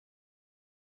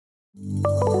Now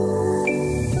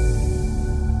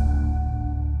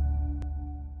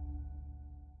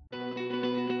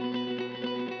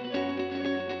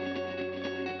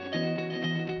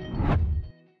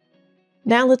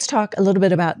let's talk a little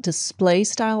bit about display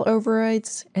style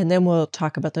overrides, and then we'll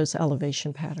talk about those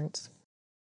elevation patterns.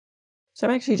 So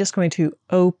I'm actually just going to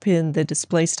open the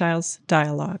display styles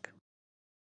dialog.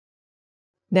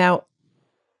 Now,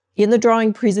 in the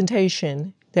drawing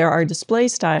presentation, there are display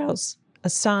styles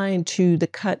assigned to the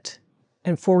cut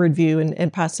and forward view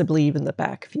and possibly even the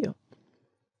back view.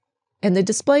 And the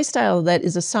display style that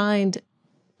is assigned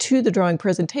to the drawing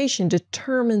presentation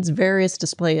determines various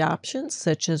display options,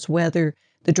 such as whether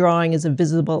the drawing is a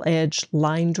visible edge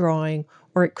line drawing,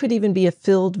 or it could even be a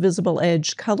filled visible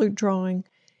edge colored drawing.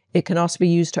 It can also be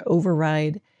used to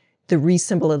override the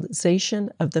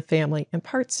resymbolization of the family and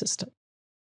part system.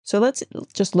 So let's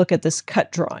just look at this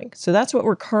cut drawing. So that's what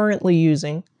we're currently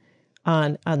using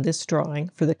on this drawing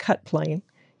for the cut plane.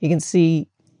 You can see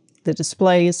the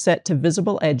display is set to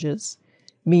visible edges,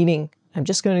 meaning I'm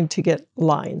just going to get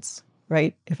lines,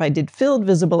 right? If I did filled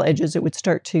visible edges, it would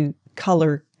start to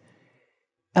color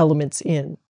elements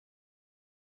in.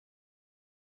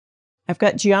 I've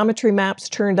got geometry maps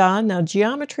turned on. Now,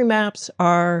 geometry maps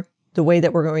are the way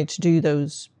that we're going to do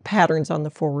those patterns on the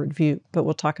forward view, but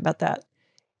we'll talk about that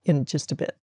in just a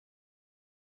bit.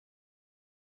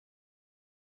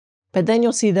 But then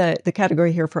you'll see the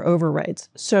category here for overrides.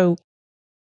 So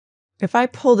if I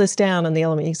pull this down on the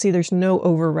element, you can see there's no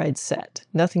override set.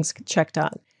 Nothing's checked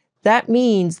on. That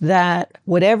means that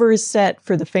whatever is set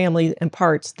for the family and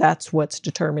parts, that's what's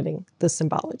determining the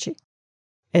symbology.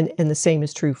 And the same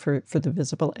is true for the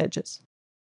visible edges.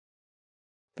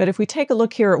 But if we take a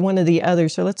look here at one of the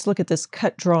others, so let's look at this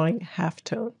cut drawing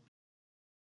halftone.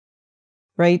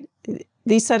 Right?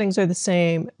 These settings are the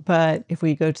same, but if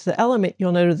we go to the element,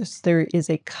 you'll notice there is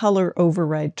a color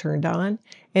override turned on,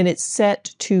 and it's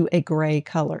set to a gray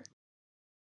color.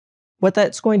 What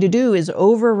that's going to do is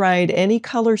override any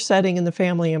color setting in the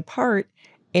family and part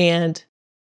and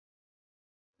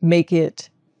make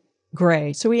it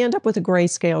gray. So we end up with a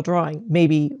grayscale drawing.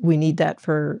 Maybe we need that,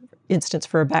 for instance,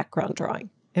 for a background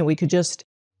drawing. And we could just,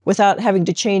 without having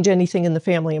to change anything in the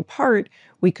family and part,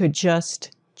 we could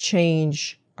just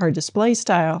change our display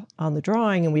style on the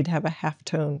drawing and we'd have a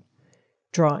halftone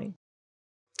drawing.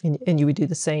 And you would do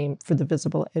the same for the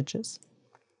visible edges.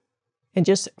 And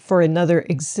just for another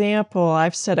example,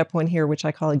 I've set up one here which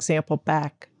I call example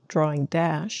back drawing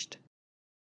dashed.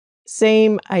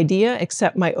 Same idea,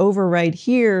 except my override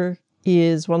here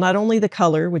is, well, not only the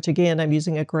color, which again, I'm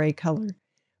using a gray color,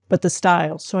 but the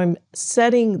style. So I'm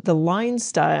setting the line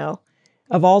style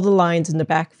of all the lines in the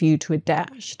back view to a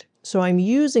dashed. So I'm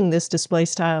using this display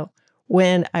style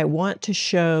when I want to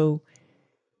show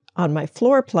on my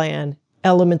floor plan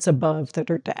elements above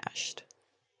that are dashed.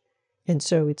 And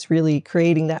so it's really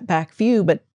creating that back view,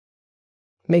 but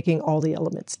making all the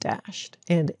elements dashed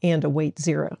and a weight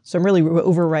 0. So I'm really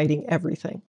overriding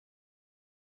everything.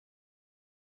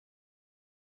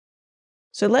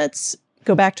 So let's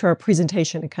go back to our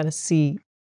presentation and kind of see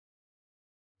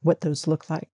what those look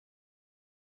like.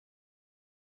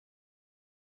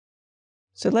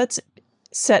 So let's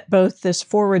set both this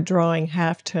forward drawing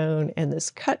halftone and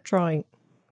this cut drawing.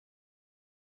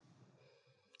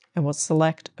 And we'll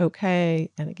select OK,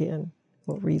 and again,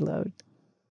 we'll reload.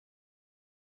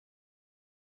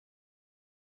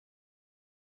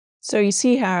 So you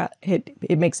see how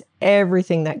it makes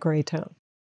everything that gray tone.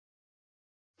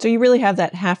 So you really have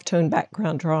that halftone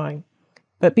background drawing.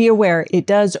 But be aware, it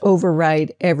does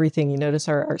override everything. You notice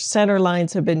our center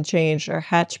lines have been changed, our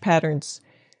hatch patterns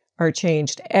are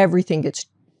changed, everything gets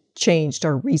changed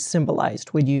or re-symbolized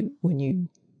when you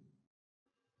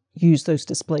use those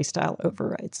display style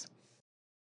overrides.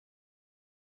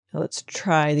 Now let's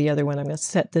try the other one. I'm going to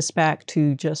set this back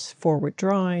to just forward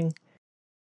drawing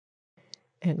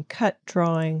and cut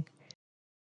drawing.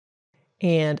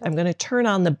 And I'm going to turn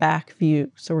on the back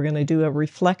view. So we're going to do a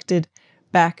reflected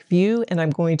back view, and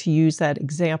I'm going to use that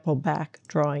example back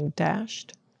drawing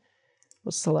dashed.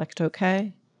 We'll select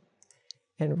OK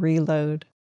and reload.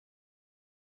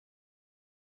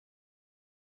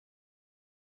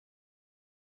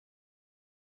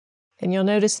 And you'll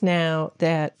notice now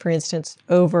that, for instance,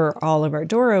 over all of our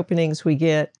door openings, we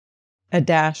get a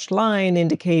dashed line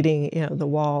indicating, the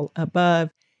wall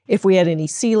above. If we had any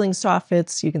ceiling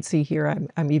soffits, you can see here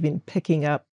I'm even picking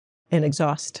up an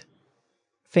exhaust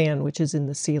fan, which is in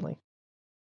the ceiling.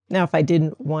 Now, if I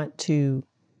didn't want to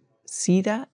see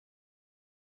that,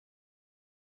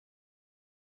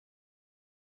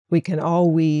 we can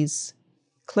always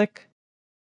click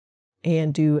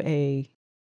and do a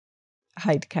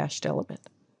hide cached element.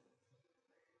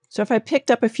 So if I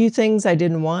picked up a few things I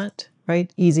didn't want,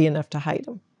 right, easy enough to hide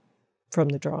them from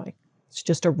the drawing. It's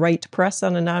just a right press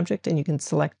on an object and you can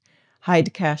select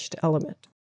hide cached element.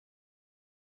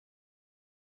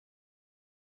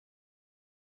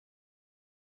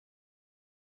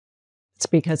 It's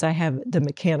because I have the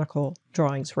mechanical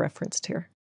drawings referenced here.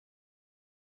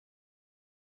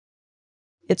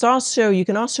 It's also, you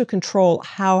can also control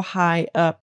how high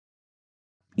up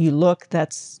you look.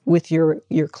 That's with your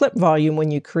clip volume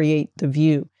when you create the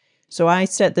view. So I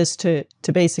set this to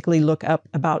basically look up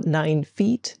about 9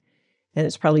 feet, and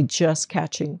it's probably just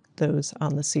catching those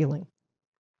on the ceiling.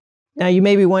 Now you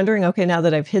may be wondering, okay, now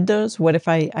that I've hid those, what if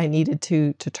I needed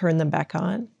to turn them back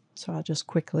on? So I'll just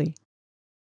quickly,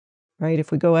 right,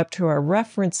 if we go up to our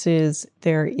references,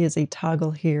 there is a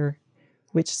toggle here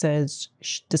which says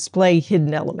display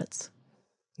hidden elements.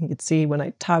 You can see when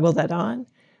I toggle that on,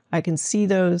 I can see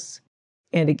those,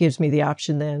 and it gives me the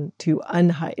option then to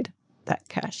unhide that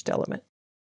cached element.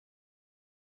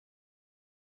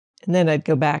 And then I'd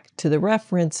go back to the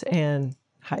reference and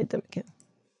hide them again.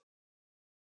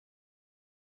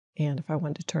 And if I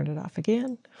wanted to turn it off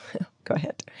again, go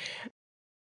ahead.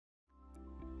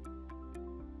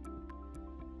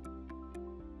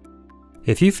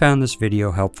 If you found this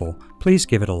video helpful, please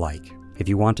give it a like. If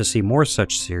you want to see more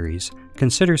such series,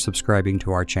 consider subscribing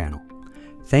to our channel.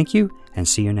 Thank you, and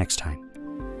see you next time.